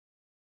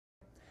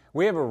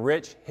We have a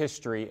rich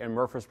history in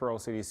Murfreesboro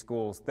City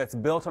Schools that's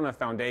built on a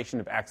foundation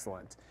of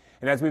excellence.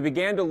 And as we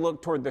began to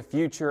look toward the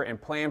future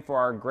and plan for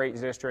our great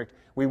district,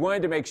 we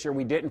wanted to make sure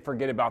we didn't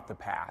forget about the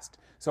past.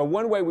 So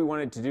one way we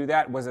wanted to do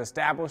that was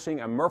establishing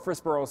a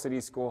Murfreesboro City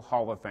School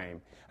Hall of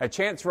Fame, a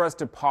chance for us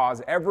to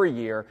pause every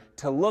year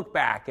to look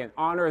back and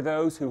honor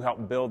those who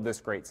helped build this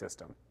great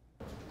system.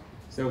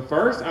 So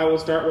first, I will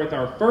start with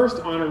our first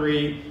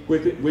honoree,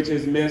 which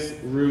is Miss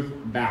Ruth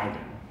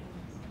Bowden.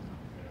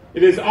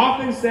 It is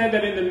often said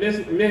that in the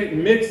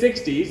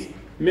mid-60s,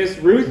 Miss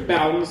Ruth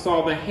Bowden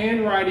saw the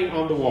handwriting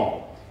on the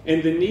wall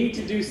and the need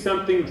to do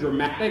something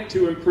dramatic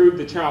to improve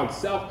the child's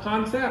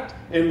self-concept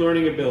and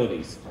learning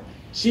abilities.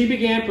 She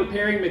began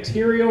preparing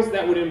materials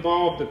that would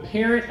involve the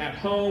parent at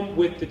home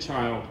with the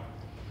child.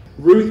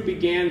 Ruth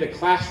began the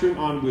Classroom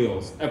on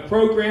Wheels, a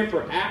program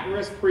for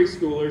at-risk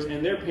preschoolers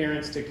and their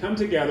parents to come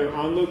together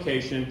on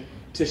location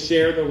to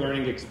share the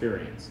learning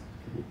experience.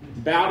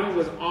 Bowden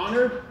was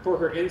honored for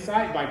her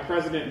insight by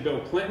President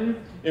Bill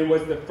Clinton and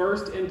was the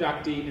first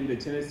inductee in the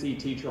Tennessee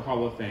Teacher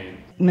Hall of Fame.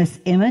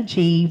 Miss Emma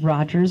G.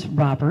 Rogers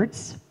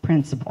Roberts,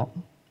 principal.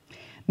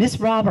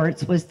 Miss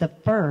Roberts was the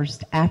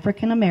first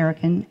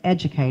African-American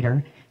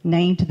educator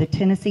named to the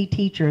Tennessee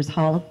Teachers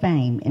Hall of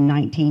Fame in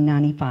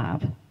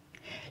 1995.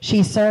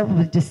 She served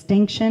with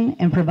distinction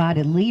and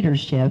provided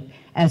leadership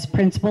as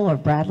principal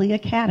of Bradley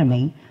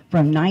Academy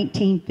from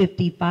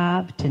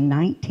 1955 to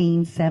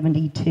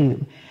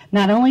 1972.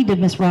 Not only did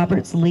Miss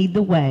Roberts lead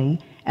the way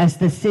as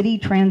the city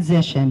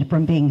transitioned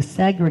from being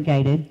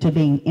segregated to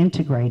being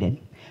integrated,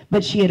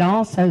 but she had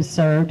also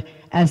served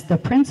as the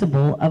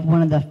principal of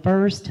one of the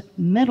first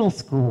middle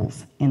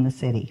schools in the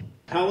city.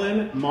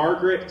 Helen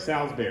Margaret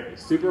Salisbury,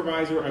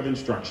 Supervisor of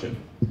Instruction.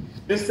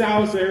 Miss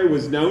Salisbury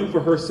was known for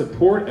her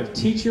support of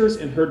teachers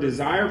and her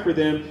desire for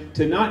them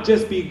to not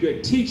just be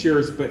good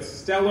teachers, but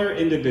stellar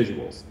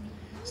individuals.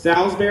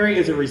 Salisbury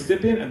is a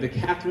recipient of the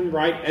Catherine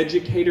Wright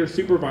Educator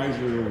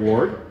Supervisor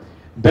Award,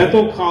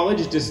 Bethel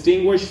College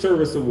Distinguished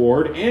Service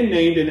Award, and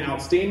named an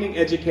Outstanding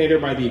Educator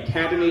by the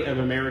Academy of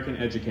American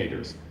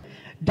Educators.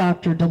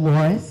 Dr.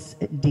 Dolores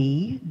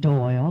D.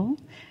 Doyle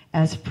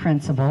as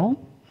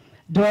principal.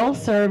 Doyle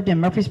served in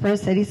Murfreesboro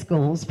City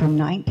Schools from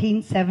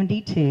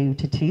 1972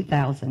 to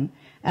 2000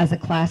 as a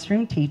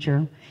classroom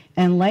teacher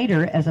and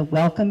later as a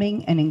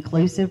welcoming and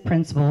inclusive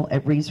principal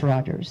at Reeves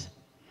Rogers.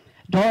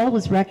 Doyle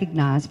was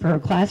recognized for her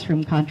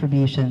classroom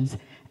contributions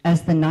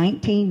as the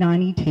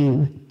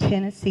 1992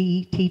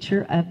 Tennessee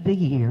Teacher of the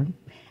Year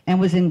and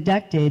was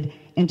inducted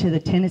into the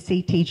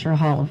Tennessee Teacher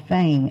Hall of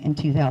Fame in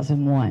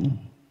 2001.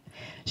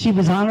 She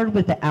was honored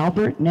with the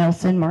Albert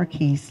Nelson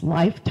Marquise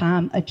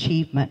Lifetime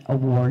Achievement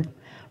Award,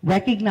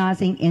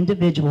 recognizing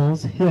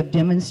individuals who have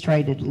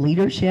demonstrated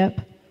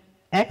leadership,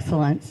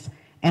 excellence,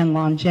 and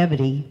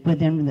longevity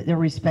within their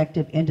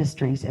respective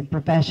industries and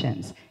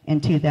professions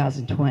in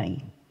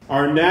 2020.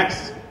 Our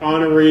next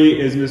honoree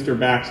is Mr.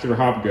 Baxter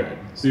Hobgood,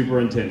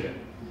 Superintendent.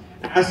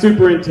 As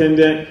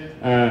Superintendent,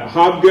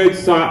 Hobgood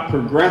sought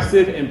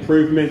progressive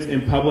improvements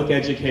in public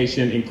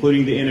education,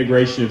 including the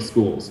integration of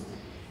schools.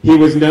 He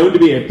was known to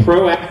be a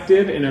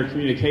proactive in our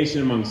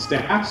communication among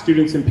staff,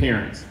 students, and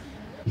parents.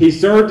 He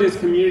served his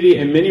community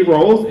in many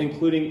roles,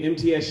 including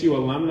MTSU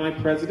Alumni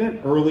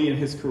President early in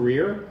his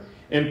career,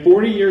 and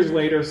 40 years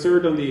later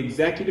served on the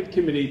executive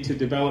committee to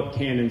develop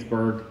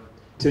Cannonsburg.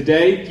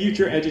 Today,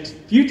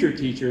 future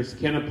teachers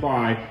can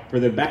apply for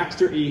the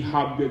Baxter E.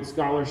 Hobgood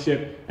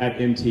Scholarship at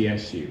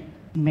MTSU.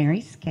 Mary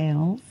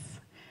Scales.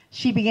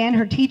 She began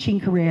her teaching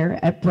career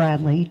at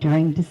Bradley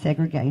during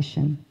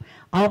desegregation.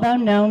 Although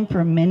known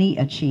for many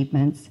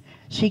achievements,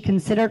 she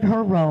considered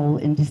her role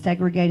in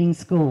desegregating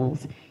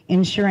schools,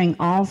 ensuring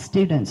all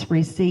students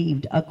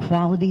received a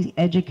quality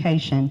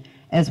education,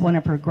 as one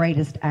of her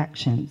greatest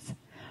actions,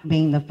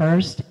 being the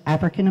first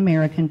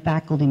African-American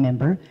faculty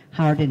member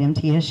hired at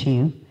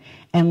MTSU,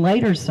 and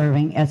later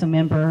serving as a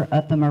member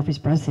of the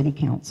Murfreesboro City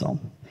Council.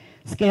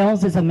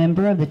 Scales is a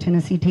member of the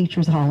Tennessee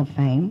Teachers Hall of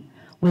Fame,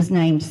 was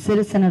named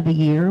Citizen of the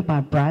Year by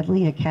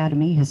Bradley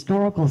Academy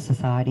Historical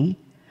Society,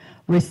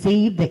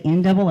 received the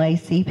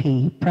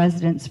NAACP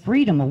President's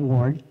Freedom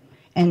Award,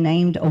 and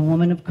named a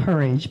Woman of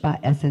Courage by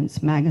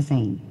Essence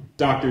Magazine.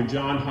 Dr.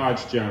 John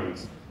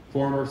Hodge-Jones,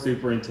 former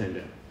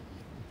superintendent.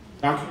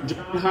 Dr.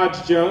 John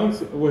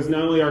Hodge-Jones was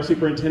not only our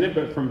superintendent,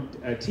 but from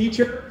a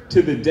teacher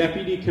to the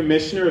Deputy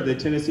Commissioner of the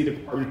Tennessee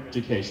Department of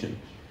Education.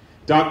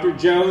 Dr.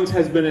 Jones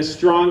has been a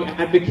strong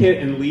advocate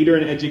and leader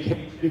in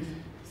education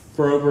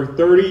for over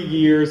 30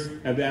 years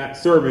of that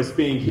service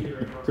being here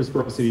at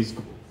Murfreesboro City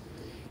School.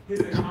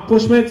 His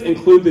accomplishments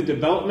include the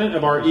development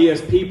of our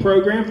ESP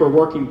program for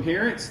working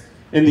parents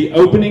and the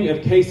opening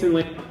of Case and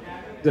Land,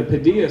 the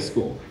Padilla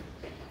School.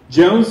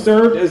 Jones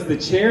served as the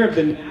chair of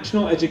the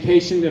National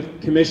Education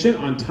Commission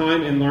on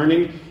Time and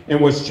Learning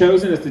and was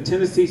chosen as the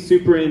Tennessee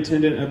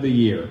Superintendent of the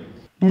Year.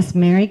 Miss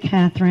Mary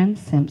Catherine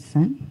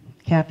Simpson,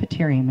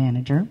 cafeteria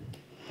manager,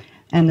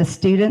 and the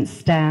students,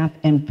 staff,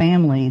 and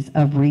families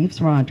of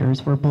Reeves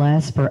Rogers were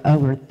blessed for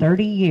over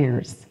 30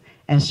 years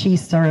as she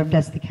served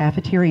as the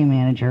cafeteria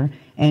manager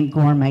and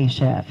gourmet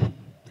chef.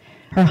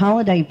 Her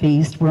holiday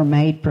feasts were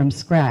made from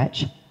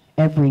scratch.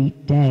 Every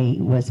day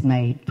was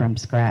made from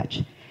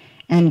scratch,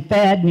 and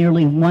fed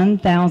nearly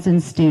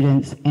 1,000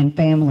 students and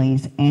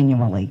families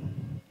annually.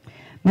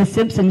 Ms.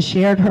 Simpson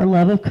shared her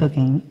love of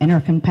cooking and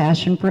her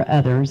compassion for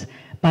others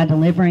by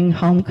delivering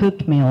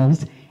home-cooked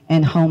meals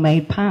and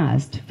homemade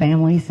pies to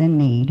families in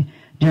need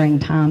during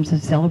times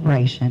of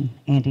celebration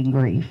and in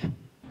grief.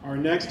 Our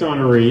next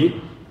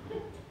honoree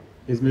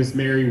is Miss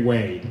Mary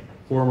Wade,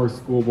 former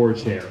school board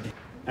chair.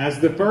 As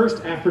the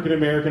first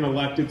African-American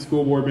elected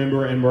school board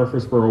member in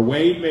Murfreesboro,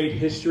 Wade made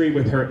history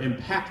with her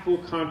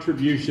impactful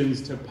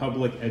contributions to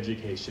public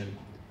education.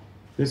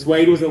 Ms.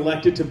 Wade was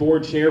elected to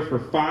board chair for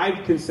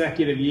 5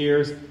 consecutive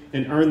years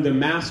and earned the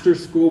Master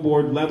School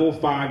Board Level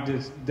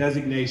 5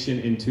 designation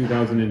in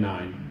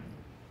 2009.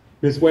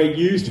 Ms. Wade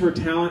used her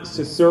talents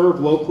to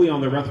serve locally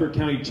on the Rutherford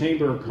County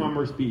Chamber of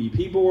Commerce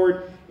BEP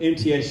Board,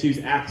 MTSU's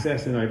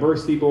Access and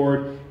Diversity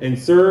Board, and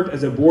served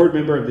as a board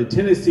member of the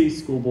Tennessee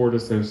School Board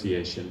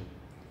Association.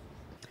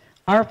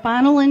 Our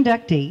final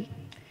inductee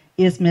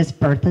is Miss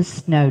Bertha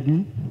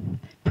Snowden,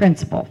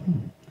 principal.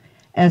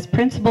 As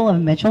principal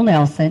of Mitchell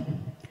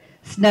Nelson,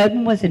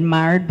 Snowden was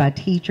admired by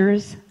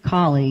teachers,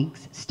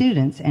 colleagues,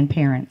 students, and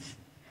parents.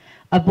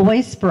 A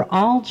voice for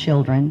all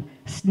children,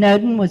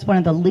 Snowden was one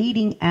of the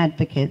leading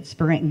advocates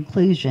for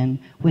inclusion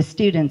with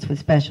students with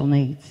special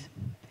needs.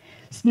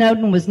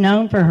 Snowden was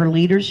known for her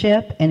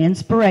leadership and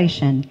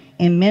inspiration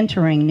in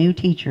mentoring new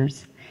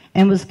teachers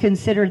and was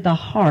considered the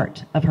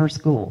heart of her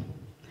school.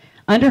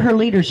 Under her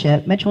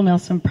leadership, Mitchell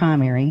Nelson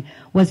Primary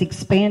was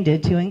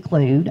expanded to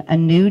include a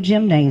new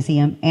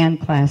gymnasium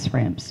and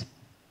classrooms.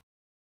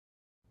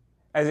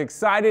 As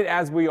excited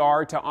as we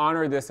are to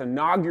honor this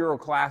inaugural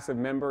class of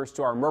members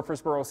to our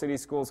Murfreesboro City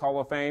Schools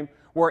Hall of Fame,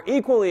 we're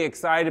equally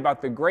excited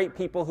about the great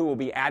people who will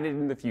be added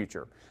in the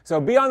future.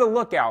 So be on the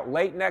lookout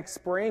late next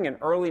spring and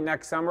early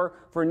next summer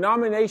for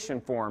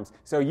nomination forms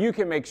so you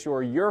can make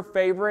sure your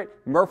favorite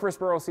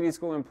Murfreesboro City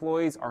School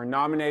employees are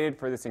nominated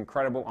for this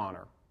incredible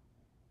honor.